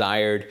actually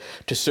desired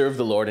to serve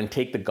the Lord and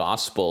take the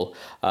gospel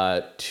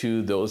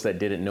to those that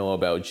didn't know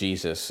about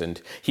Jesus.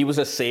 And he was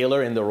a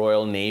sailor in the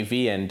Royal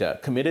Navy and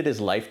committed his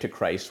life to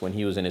Christ when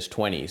he was in his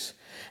 20s.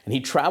 And he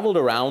traveled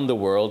around the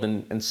world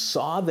and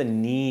saw the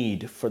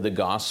need for the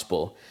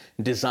gospel,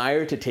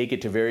 desired to take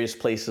it to various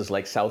places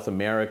like South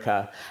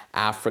America,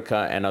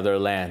 Africa, and other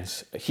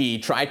lands. He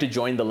tried to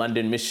join the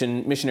London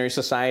Missionary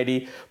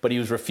Society, but he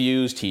was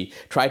refused. He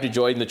tried to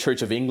join the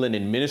Church of England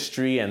in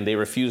ministry, and they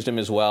refused him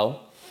as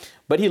well.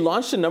 But he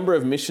launched a number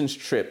of missions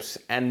trips,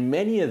 and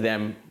many of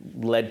them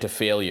led to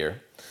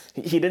failure.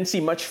 He didn't see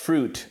much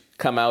fruit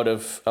come out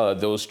of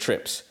those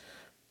trips.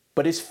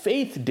 But his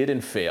faith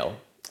didn't fail.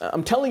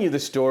 I'm telling you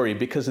this story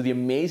because of the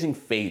amazing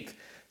faith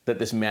that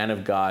this man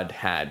of God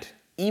had.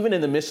 Even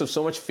in the midst of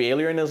so much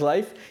failure in his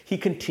life, he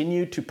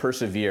continued to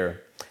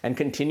persevere and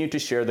continued to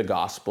share the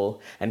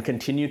gospel and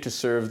continued to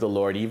serve the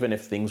Lord, even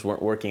if things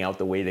weren't working out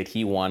the way that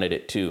he wanted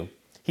it to.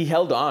 He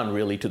held on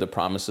really to the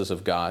promises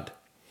of God.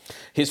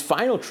 His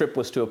final trip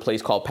was to a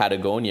place called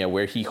Patagonia,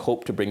 where he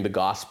hoped to bring the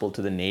gospel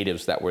to the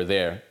natives that were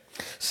there.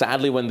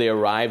 Sadly, when they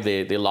arrived,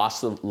 they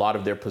lost a lot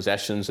of their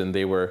possessions and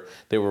they were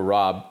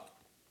robbed.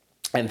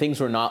 And things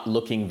were not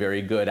looking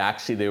very good.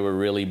 Actually, they were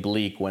really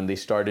bleak when they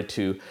started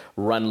to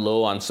run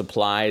low on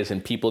supplies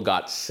and people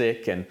got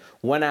sick. And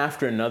one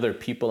after another,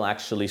 people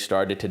actually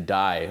started to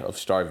die of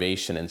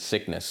starvation and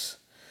sickness.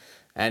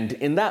 And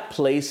in that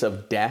place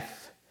of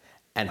death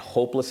and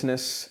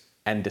hopelessness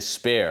and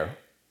despair,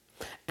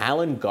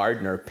 Alan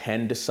Gardner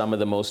penned some of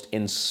the most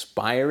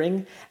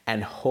inspiring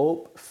and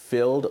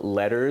hope-filled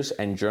letters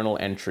and journal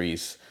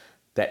entries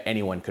that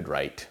anyone could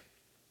write.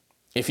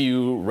 If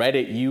you read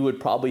it, you would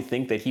probably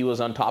think that he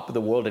was on top of the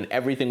world and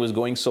everything was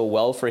going so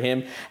well for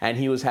him and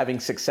he was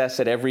having success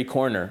at every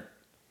corner.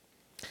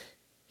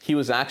 He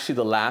was actually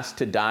the last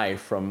to die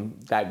from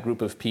that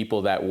group of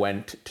people that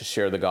went to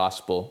share the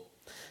gospel.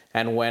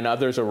 And when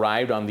others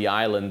arrived on the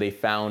island, they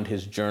found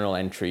his journal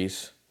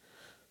entries.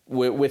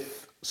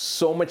 With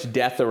so much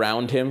death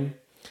around him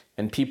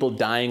and people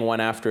dying one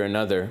after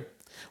another,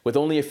 with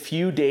only a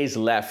few days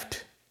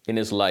left in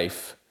his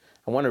life,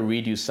 I want to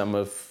read you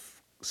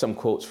some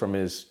quotes from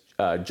his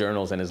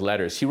journals and his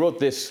letters. He wrote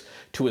this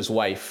to his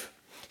wife.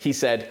 He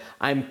said,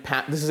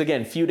 this is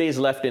again, few days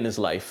left in his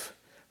life,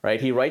 right?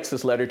 He writes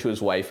this letter to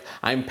his wife.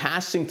 I'm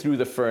passing through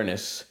the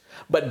furnace,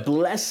 but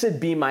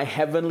blessed be my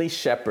heavenly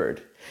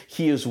shepherd.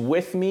 He is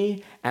with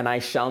me and I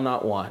shall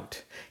not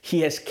want.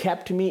 He has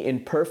kept me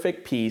in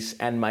perfect peace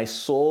and my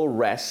soul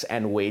rests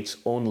and waits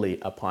only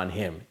upon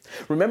him.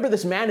 Remember,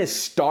 this man is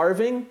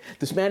starving.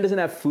 This man doesn't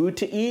have food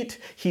to eat.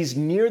 He's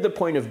near the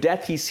point of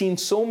death. He's seen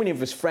so many of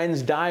his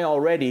friends die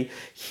already.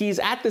 He's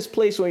at this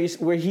place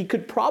where he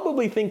could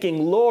probably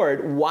thinking,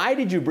 Lord, why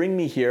did you bring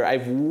me here?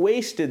 I've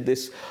wasted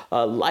this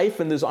life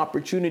and this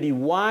opportunity.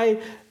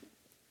 Why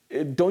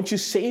don't you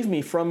save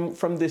me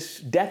from this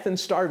death and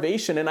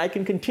starvation and I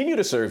can continue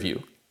to serve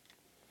you?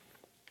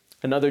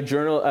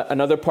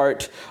 Another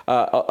part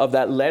of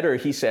that letter,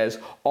 he says,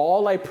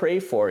 all I pray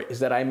for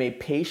is that I may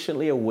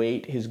patiently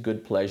await his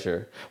good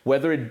pleasure,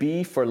 whether it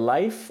be for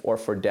life or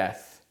for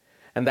death,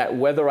 and that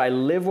whether I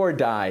live or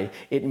die,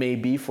 it may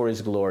be for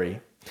his glory.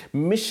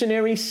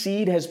 Missionary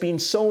seed has been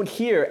sown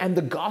here and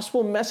the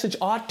gospel message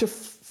ought to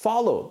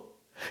follow.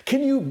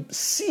 Can you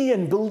see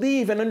and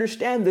believe and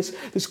understand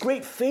this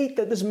great faith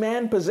that this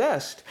man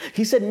possessed?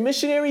 He said,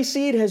 missionary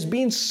seed has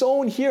been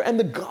sown here and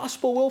the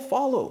gospel will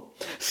follow.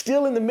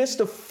 Still in the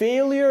midst of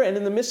failure and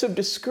in the midst of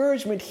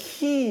discouragement,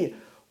 he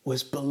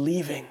was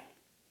believing.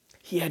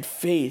 He had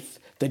faith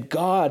that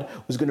God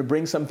was going to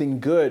bring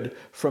something good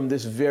from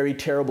this very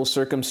terrible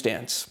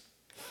circumstance.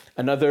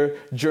 Another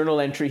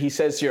journal entry, he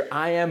says here,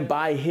 I am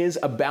by his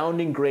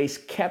abounding grace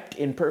kept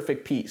in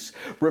perfect peace,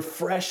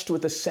 refreshed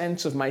with a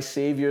sense of my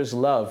Savior's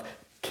love.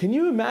 Can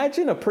you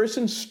imagine a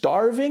person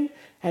starving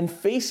and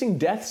facing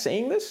death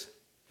saying this?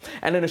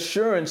 And an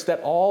assurance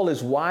that all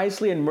is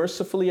wisely and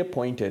mercifully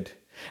appointed,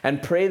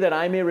 and pray that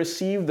I may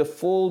receive the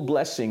full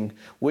blessing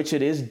which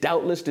it is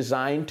doubtless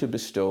designed to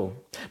bestow.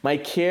 My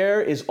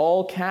care is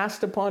all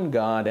cast upon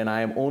God, and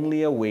I am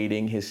only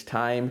awaiting his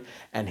time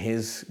and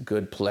his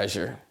good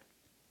pleasure.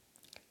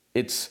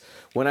 It's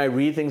when I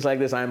read things like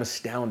this, I'm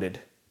astounded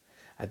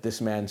at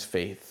this man's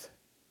faith,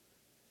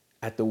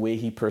 at the way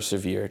he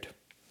persevered.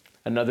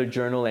 Another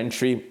journal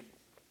entry,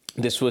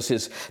 this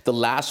was the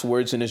last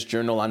words in his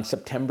journal on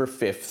September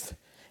 5th,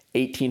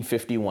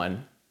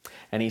 1851.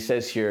 And he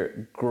says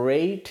here,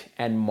 great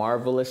and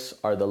marvelous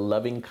are the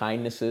loving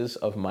kindnesses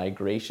of my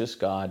gracious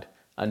God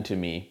unto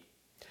me.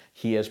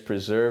 He has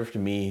preserved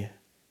me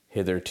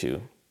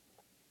hitherto.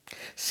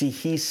 See,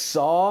 he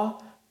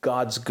saw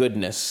God's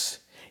goodness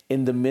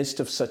in the midst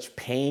of such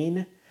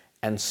pain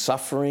and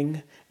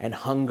suffering and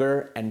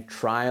hunger and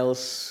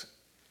trials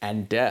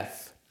and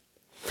death.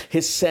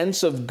 His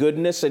sense of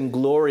goodness and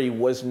glory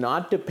was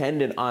not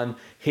dependent on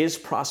his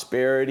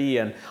prosperity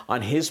and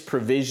on his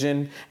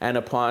provision and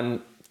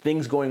upon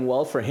things going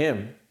well for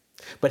him.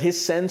 But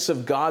his sense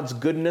of God's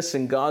goodness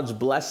and God's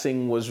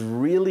blessing was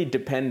really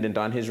dependent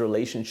on his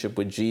relationship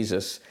with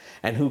Jesus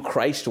and who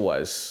Christ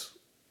was,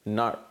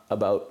 not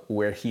about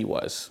where he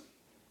was.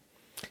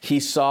 He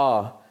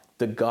saw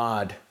the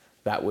God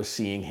that was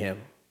seeing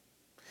him.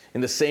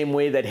 In the same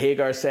way that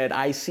Hagar said,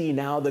 I see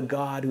now the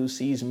God who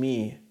sees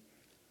me.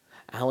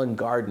 Alan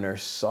Gardner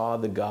saw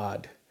the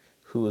God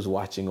who was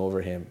watching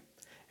over him,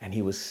 and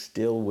he was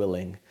still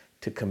willing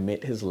to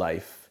commit his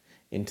life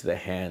into the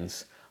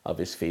hands of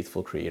his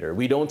faithful Creator.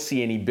 We don't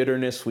see any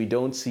bitterness. We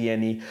don't see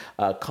any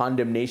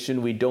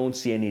condemnation. We don't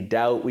see any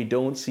doubt. We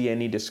don't see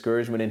any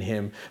discouragement in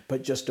him,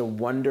 but just a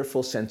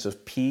wonderful sense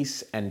of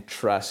peace and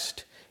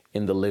trust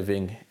in the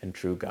living and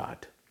true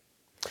God.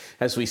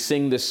 As we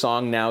sing this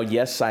song now,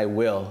 Yes, I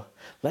Will,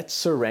 let's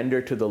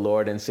surrender to the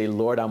Lord and say,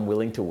 Lord, I'm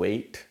willing to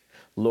wait.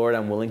 Lord,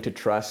 I'm willing to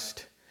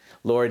trust.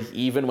 Lord,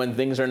 even when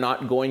things are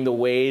not going the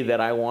way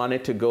that I want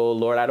it to go,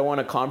 Lord, I don't want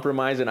to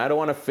compromise and I don't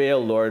want to fail,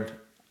 Lord.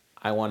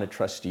 I want to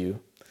trust you.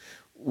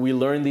 We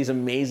learn these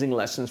amazing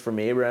lessons from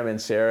Abraham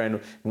and Sarah,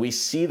 and we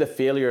see the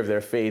failure of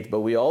their faith, but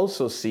we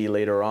also see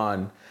later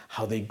on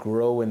how they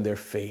grow in their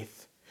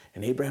faith.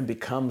 And Abraham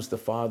becomes the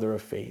father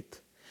of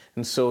faith.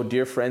 And so,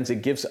 dear friends,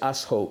 it gives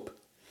us hope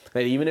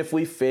that even if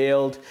we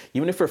failed,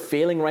 even if we're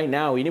failing right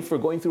now, even if we're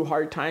going through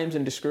hard times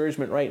and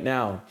discouragement right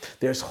now,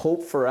 there's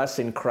hope for us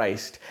in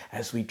Christ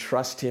as we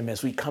trust him,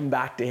 as we come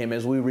back to him,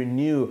 as we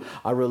renew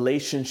our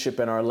relationship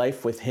and our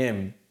life with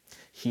him.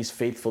 He's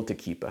faithful to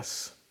keep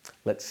us.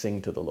 Let's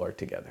sing to the Lord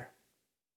together.